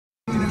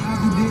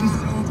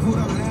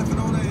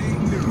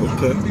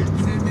Okay.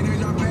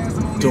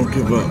 Don't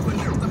give up.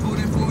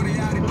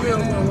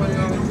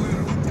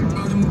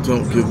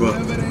 Don't give up.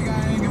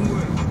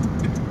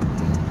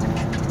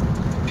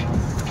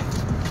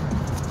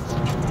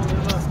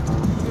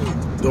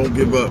 Don't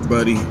give up,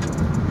 buddy.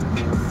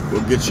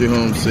 We'll get you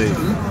home safe.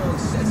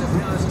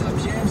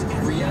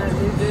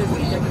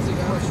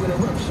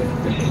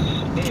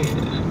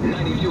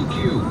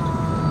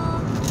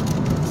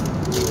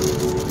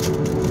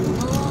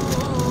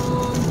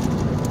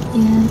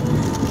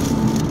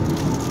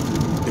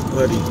 Hey,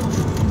 buddy.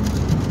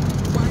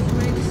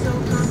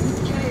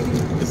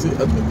 Is it?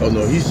 Oh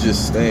no, he's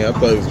just staying. I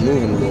thought he was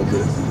moving a little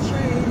bit.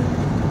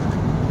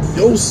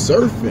 Yo,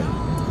 surfing.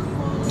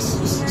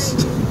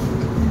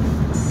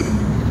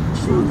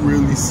 You're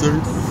really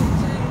surfing.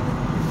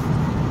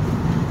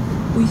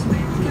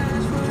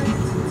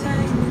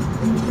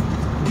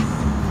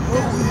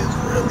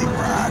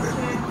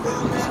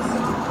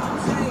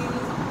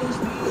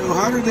 Yo,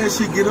 how did that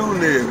shit get on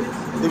there?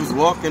 It was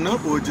walking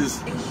up or it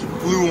just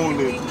flew on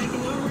there?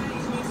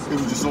 It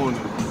was just on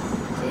there.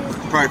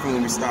 Probably from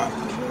when we stopped.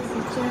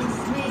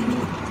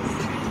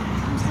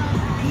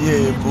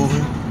 Yeah,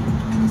 boy.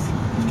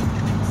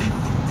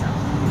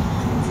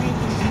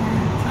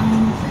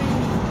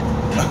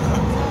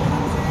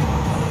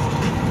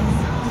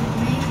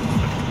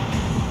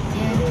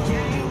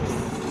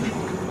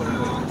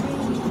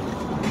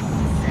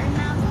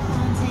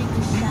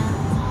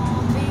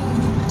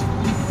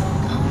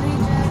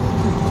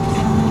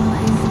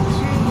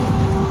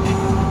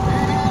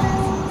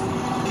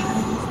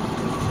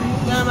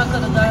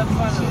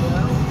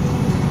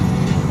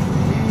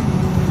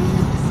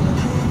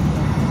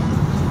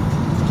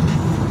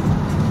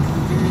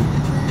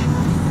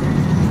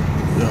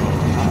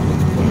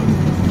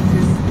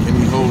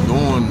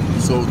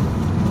 So,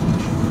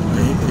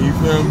 you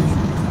feel me?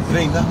 It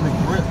ain't nothing to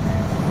grip.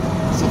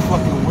 It's a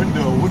fucking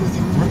window. What is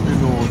he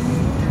gripping on?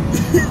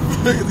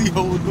 What is he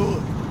holding on? I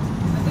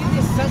think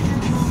it's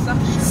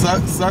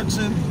suction.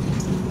 Suction?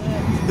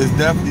 Yeah. It's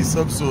definitely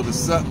some sort of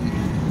something.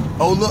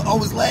 Oh, look. Oh,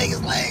 his leg.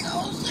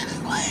 Oh, shit,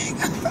 his leg.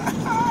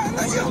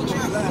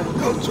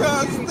 Don't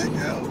try to stick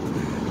out.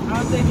 I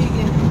don't think he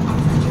can.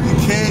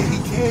 He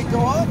can't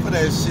go up for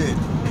that shit.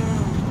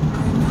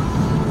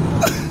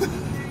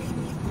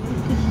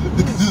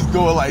 Just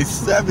going like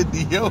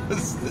 70, yo.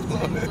 Still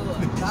on that.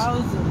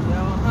 1,000, yo,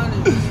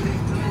 100.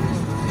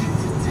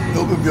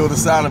 He'll be on the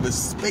side of a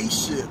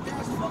spaceship.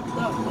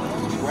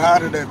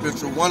 Riding that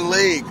bitch with one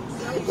leg.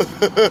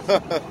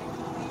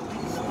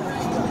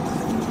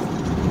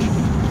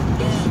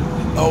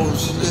 Oh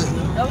shit.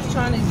 I was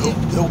trying to get.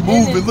 Yo,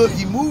 moving. Look,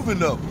 he moving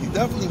though. He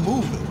definitely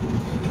moving.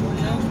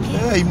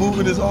 Yeah, he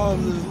moving his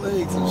arms and his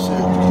legs and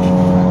shit.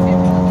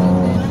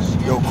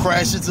 Yo,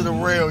 crash into the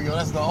rail, yo.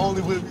 That's the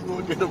only way we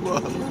gonna get him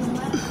up.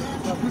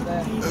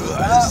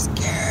 I'm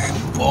scared.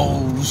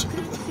 Balls.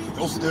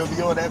 Don't still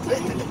be on that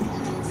bed.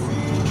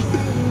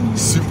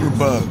 Super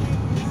bug.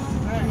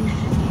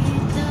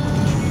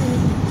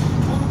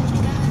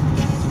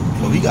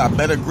 Well, he got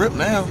better grip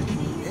now.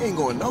 He ain't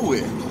going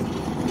nowhere.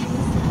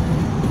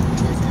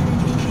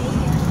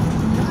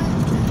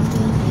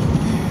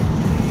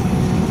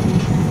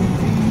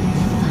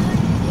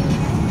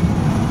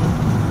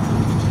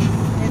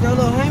 Hey,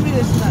 Dolo, hand me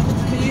this. Can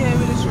you hand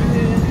me this right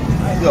here?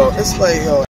 Yo, it's like, yo.